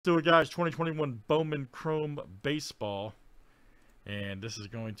Do it, guys. 2021 Bowman Chrome Baseball. And this is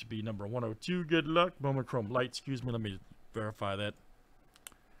going to be number 102. Good luck. Bowman Chrome Light. Excuse me. Let me verify that.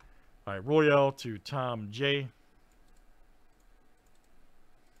 All right. Royale to Tom J.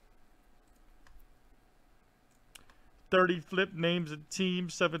 $30 flip names and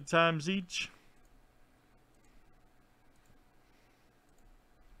teams 7 times each.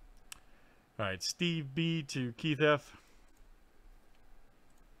 All right. Steve B to Keith F.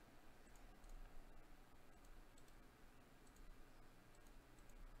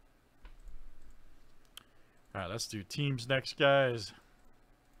 All right, let's do teams next, guys.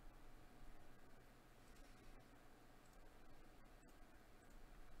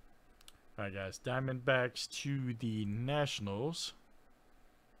 All right, guys. Diamondbacks to the Nationals.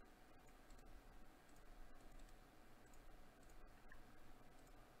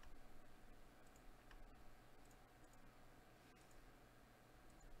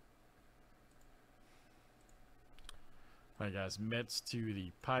 All right, guys. Mets to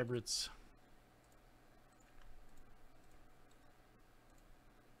the Pirates.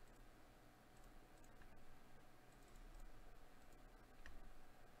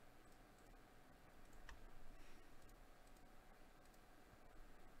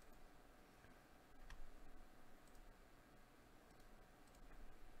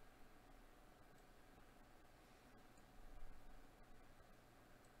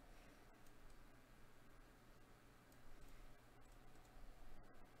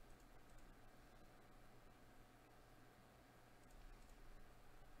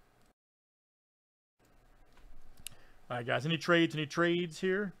 All right, guys. Any trades? Any trades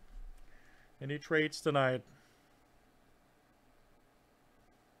here? Any trades tonight?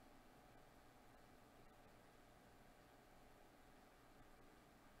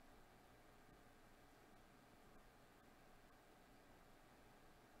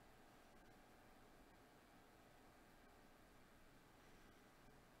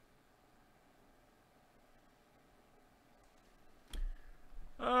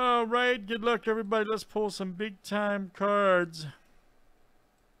 All right. Good luck, everybody. Let's pull some big-time cards.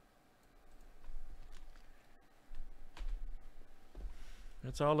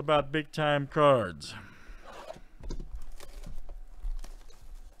 It's all about big-time cards.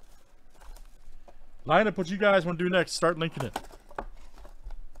 Line up what you guys want to do next. Start linking it.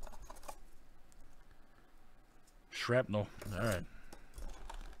 Shrapnel. All right.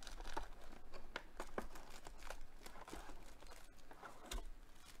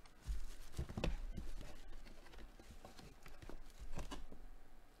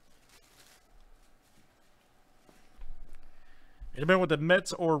 Anybody with the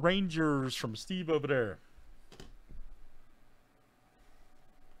Mets or Rangers from Steve over there?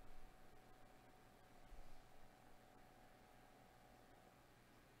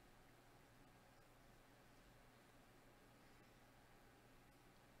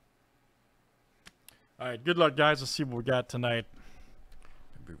 All right, good luck, guys. Let's see what we got tonight.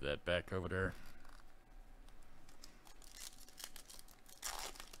 Move that back over there.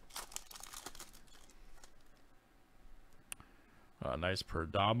 Nice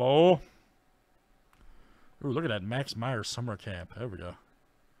Perdomo. Ooh, look at that Max Meyer summer camp. There we go.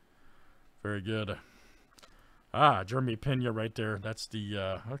 Very good. Jeremy Pena right there. That's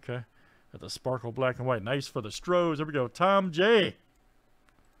the, okay. Got the sparkle black and white. Nice for the Stros. There we go. Tom J.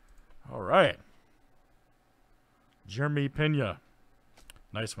 All right. Jeremy Pena.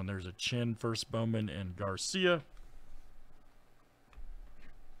 Nice one. There's a Chin, first Bowman, and Garcia.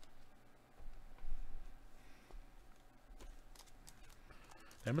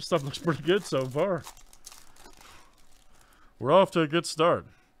 Damn, this stuff looks pretty good so far. We're off to a good start.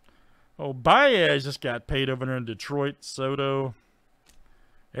 Oh, Baez just got paid over there in Detroit. Soto.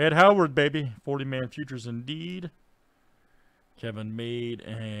 Ed Howard, baby. 40-man futures indeed. Kevin Made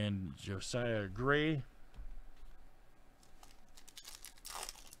and Josiah Gray.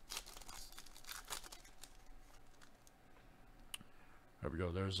 There we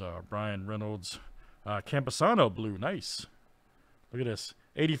go. There's Brian Reynolds. Campusano blue. Nice. Look at this.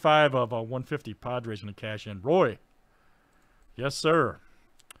 85 of 150 Padres going to cash in. Roy. Yes, sir.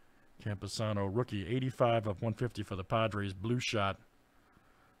 Campusano rookie. 85 of 150 for the Padres. Blue shot.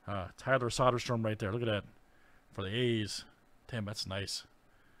 Tyler Soderstrom right there. Look at that. For the A's. Damn, that's nice.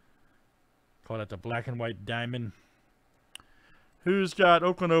 Call that the black and white diamond. Who's got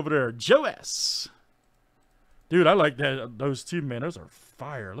Oakland over there? Joe S. Dude, I like that. Those two, man. Those are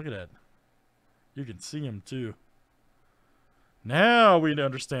fire. Look at that. You can see them, too. Now we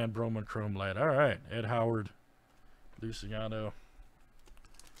understand Bowman Chrome Light. All right. Ed Howard. Luciano.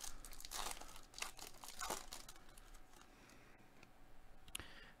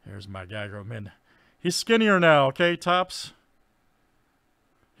 There's my guy, man. He's skinnier now, okay, Tops?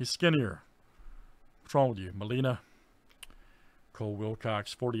 He's skinnier. What's wrong with you? Molina. Cole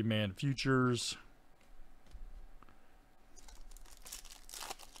Wilcox, 40-man futures.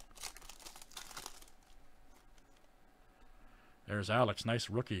 There's Alex. Nice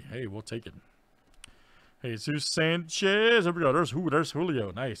rookie. Hey, we'll take it. Jesus Sanchez. There we go. There's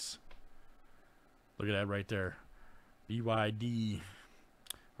Julio. Nice. Look at that right there. BYD.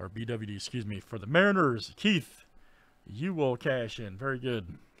 Or BWD, excuse me. For the Mariners, Keith. You will cash in. Very good.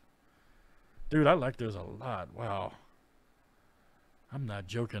 Dude, I like those a lot. Wow. I'm not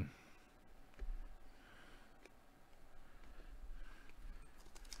joking.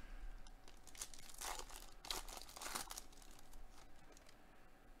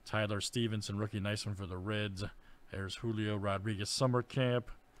 Tyler Stevenson, rookie, nice one for the Reds. There's Julio Rodriguez, summer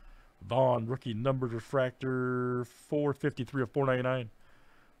camp. Vaughn, rookie numbered refractor, 453 of 499.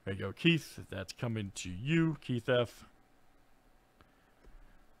 There you go, Keith. That's coming to you, Keith F.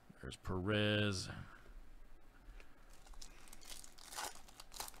 There's Perez.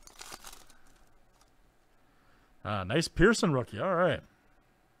 Nice Pearson rookie. All right.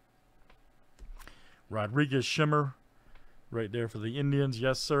 Rodriguez Shimmer. Right there for the Indians.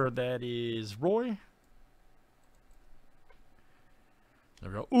 Yes, sir. That is Roy.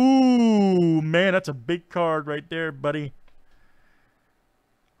 There we go. Ooh, man, that's a big card right there, buddy.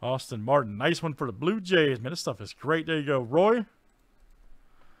 Austin Martin. Nice one for the Blue Jays. Man, this stuff is great. There you go, Roy.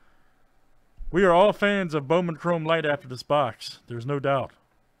 We are all fans of Bowman Chrome Light after this box. There's no doubt.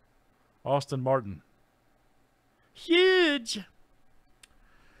 Austin Martin. Huge.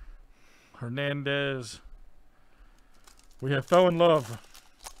 Hernandez. We have fell in love.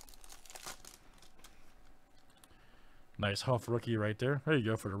 Nice Huff rookie right there. There you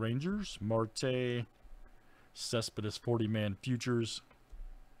go for the Rangers. Marte. Cespedes 40-man futures.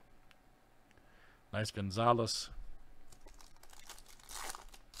 Nice Gonzalez.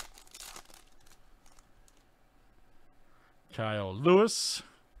 Kyle Lewis.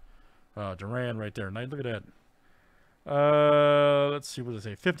 Duran right there. Nice. Look at that. Let's see what does it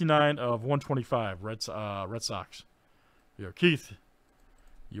say. 59 of 125. Red Sox. Here, Keith.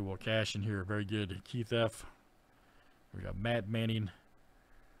 You will cash in here. Very good. Keith F. We got Matt Manning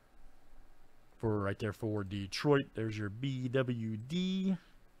for right there for Detroit. There's your BWD.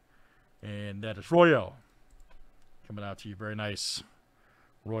 And that is Royale. Coming out to you. Very nice.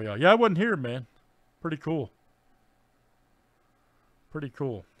 Royale. Yeah, I wasn't here, man. Pretty cool. Pretty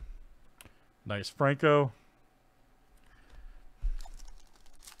cool. Nice Franco.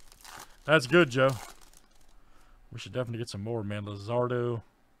 That's good, Joe. We should definitely get some more, man. Lizardo.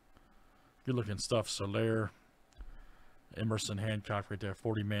 Good looking stuff. Soler. Emerson Hancock right there.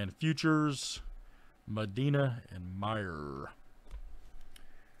 40-man futures. Medina and Meyer.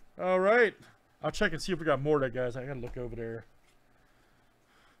 All right. I'll check and see if we got more of that, guys. I got to look over there.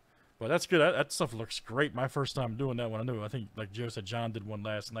 But that's good. That stuff looks great. My first time doing that one. I think, like Joe said, John did one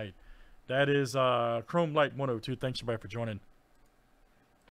last night. That is Chrome Light 102. Thanks, everybody, for joining.